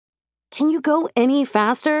Can you go any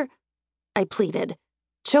faster? I pleaded,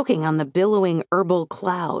 choking on the billowing herbal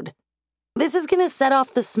cloud. This is going to set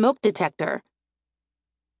off the smoke detector.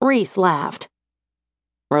 Reese laughed.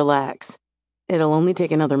 Relax. It'll only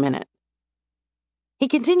take another minute. He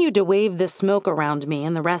continued to wave the smoke around me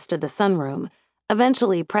and the rest of the sunroom,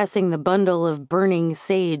 eventually pressing the bundle of burning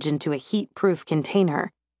sage into a heat-proof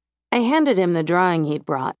container. I handed him the drawing he'd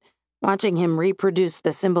brought, watching him reproduce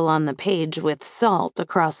the symbol on the page with salt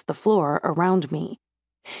across the floor around me.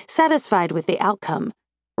 Satisfied with the outcome,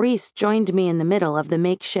 Reese joined me in the middle of the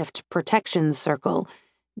makeshift protection circle,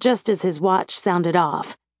 just as his watch sounded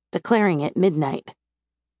off, declaring it midnight.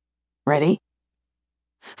 Ready?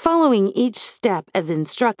 Following each step as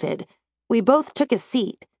instructed, we both took a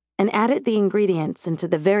seat and added the ingredients into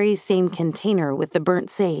the very same container with the burnt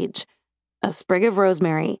sage, a sprig of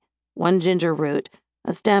rosemary, 1 ginger root,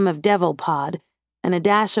 a stem of devil pod, and a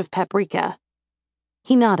dash of paprika.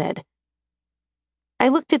 He nodded. I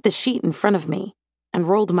looked at the sheet in front of me and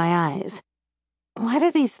rolled my eyes. Why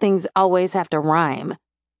do these things always have to rhyme?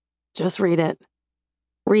 Just read it.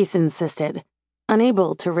 Reese insisted,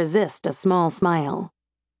 unable to resist a small smile.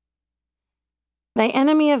 Thy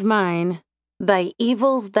enemy of mine, thy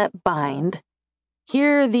evils that bind,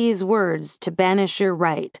 hear these words to banish your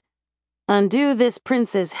right. Undo this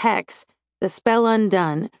prince's hex, the spell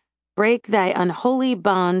undone, break thy unholy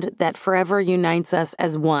bond that forever unites us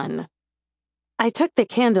as one. I took the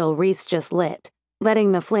candle Reese just lit,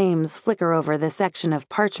 letting the flames flicker over the section of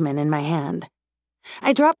parchment in my hand.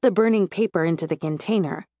 I dropped the burning paper into the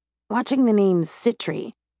container, watching the name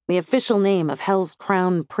Citri, the official name of Hell's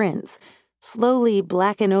Crown Prince, slowly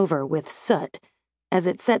blacken over with soot as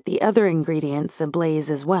it set the other ingredients ablaze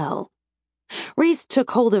as well. Reese took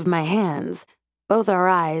hold of my hands, both our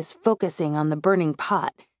eyes focusing on the burning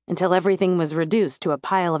pot until everything was reduced to a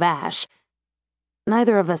pile of ash.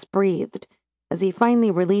 Neither of us breathed as he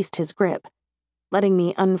finally released his grip, letting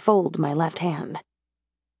me unfold my left hand.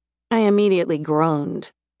 I immediately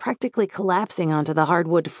groaned, practically collapsing onto the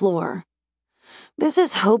hardwood floor. This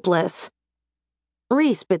is hopeless.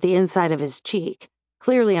 Reese bit the inside of his cheek,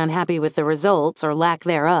 clearly unhappy with the results or lack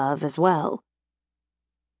thereof as well.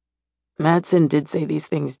 Madsen did say these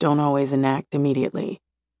things don't always enact immediately.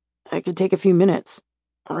 It could take a few minutes,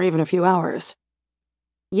 or even a few hours.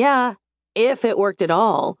 Yeah, if it worked at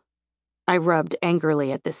all. I rubbed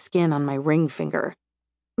angrily at the skin on my ring finger.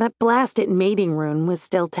 That blasted mating rune was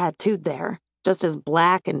still tattooed there, just as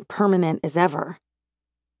black and permanent as ever.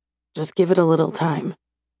 Just give it a little time.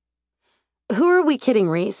 Who are we kidding,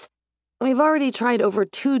 Reese? We've already tried over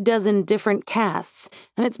 24 different casts,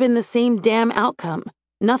 and it's been the same damn outcome.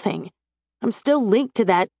 Nothing. I'm still linked to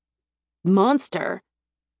that monster.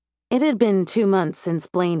 It had been 2 months since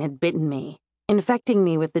Blaine had bitten me, infecting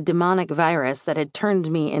me with the demonic virus that had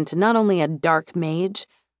turned me into not only a dark mage,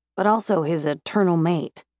 but also his eternal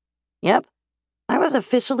mate. Yep, I was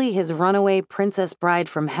officially his runaway princess bride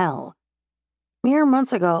from hell. Mere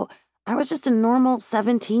months ago, I was just a normal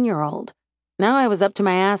 17-year-old. Now I was up to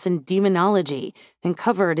my ass in demonology and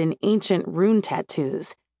covered in ancient rune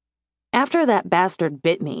tattoos. After that bastard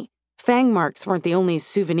bit me, fang marks weren't the only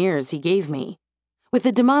souvenirs he gave me. With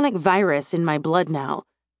the demonic virus in my blood now,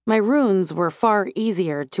 my runes were far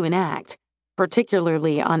easier to enact,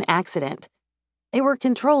 particularly on accident. They were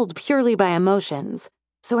controlled purely by emotions,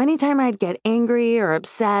 so anytime I'd get angry or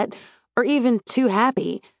upset, or even too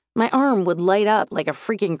happy, my arm would light up like a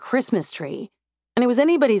freaking Christmas tree. And it was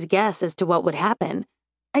anybody's guess as to what would happen.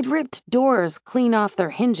 I'd ripped doors clean off their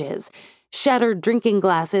hinges, shattered drinking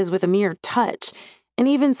glasses with a mere touch, and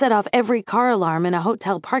even set off every car alarm in a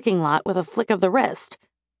hotel parking lot with a flick of the wrist.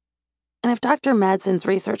 And if Dr. Madsen's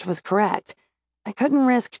research was correct, I couldn't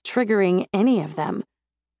risk triggering any of them.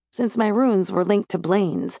 Since my runes were linked to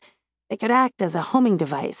Blaine's, they could act as a homing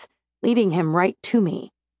device, leading him right to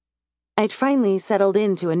me. I'd finally settled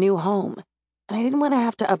into a new home, and I didn't want to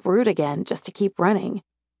have to uproot again just to keep running.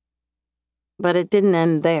 But it didn't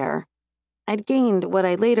end there. I'd gained what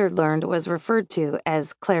I later learned was referred to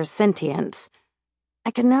as clairsentience.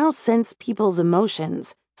 I could now sense people's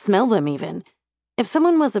emotions, smell them even. If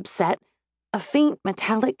someone was upset, a faint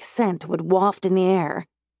metallic scent would waft in the air.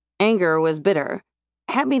 Anger was bitter.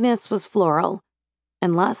 Happiness was floral.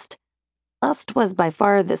 And lust was by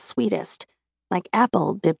far the sweetest, like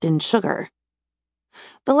apple dipped in sugar.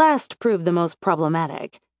 The last proved the most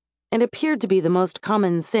problematic. It appeared to be the most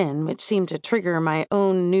common sin, which seemed to trigger my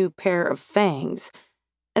own new pair of fangs.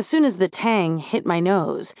 As soon as the tang hit my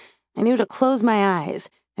nose, I knew to close my eyes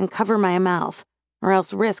and cover my mouth, or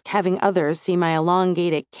else risk having others see my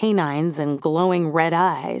elongated canines and glowing red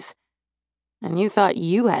eyes. And you thought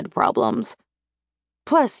you had problems.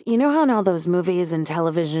 Plus, you know how in all those movies and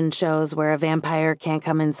television shows where a vampire can't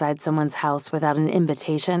come inside someone's house without an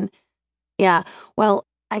invitation? Yeah, well,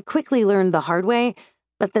 I quickly learned the hard way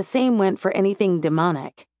that the same went for anything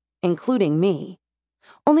demonic, including me.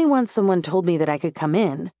 Only once someone told me that I could come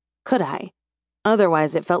in, could I?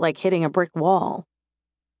 Otherwise, it felt like hitting a brick wall.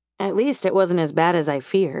 At least it wasn't as bad as I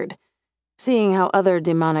feared. Seeing how other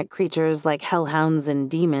demonic creatures like hellhounds and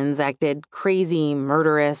demons acted crazy,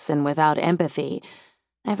 murderous, and without empathy,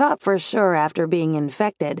 I thought for sure after being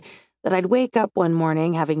infected that I'd wake up one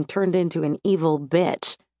morning having turned into an evil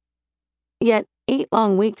bitch. Yet 8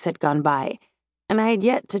 long weeks had gone by, and I had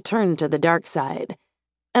yet to turn to the dark side.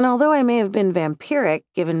 And although I may have been vampiric,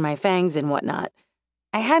 given my fangs and whatnot,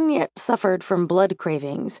 I hadn't yet suffered from blood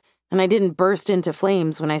cravings, and I didn't burst into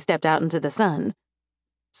flames when I stepped out into the sun.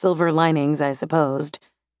 Silver linings, I supposed.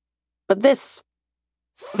 But this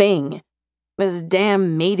thing, this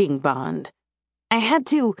damn mating bond, I had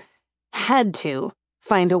to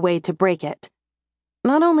find a way to break it.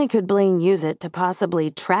 Not only could Blaine use it to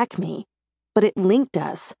possibly track me, but it linked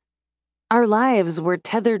us. Our lives were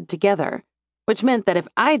tethered together, which meant that if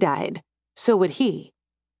I died, so would he,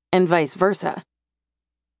 and vice versa.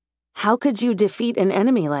 How could you defeat an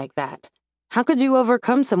enemy like that? How could you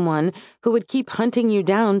overcome someone who would keep hunting you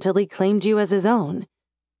down till he claimed you as his own?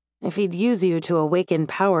 If he'd use you to awaken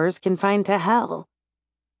powers confined to hell?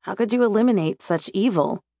 How could you eliminate such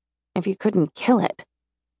evil if you couldn't kill it?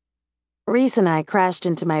 Reese and I crashed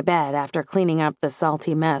into my bed after cleaning up the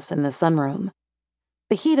salty mess in the sunroom.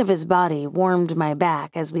 The heat of his body warmed my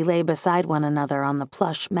back as we lay beside one another on the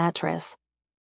plush mattress.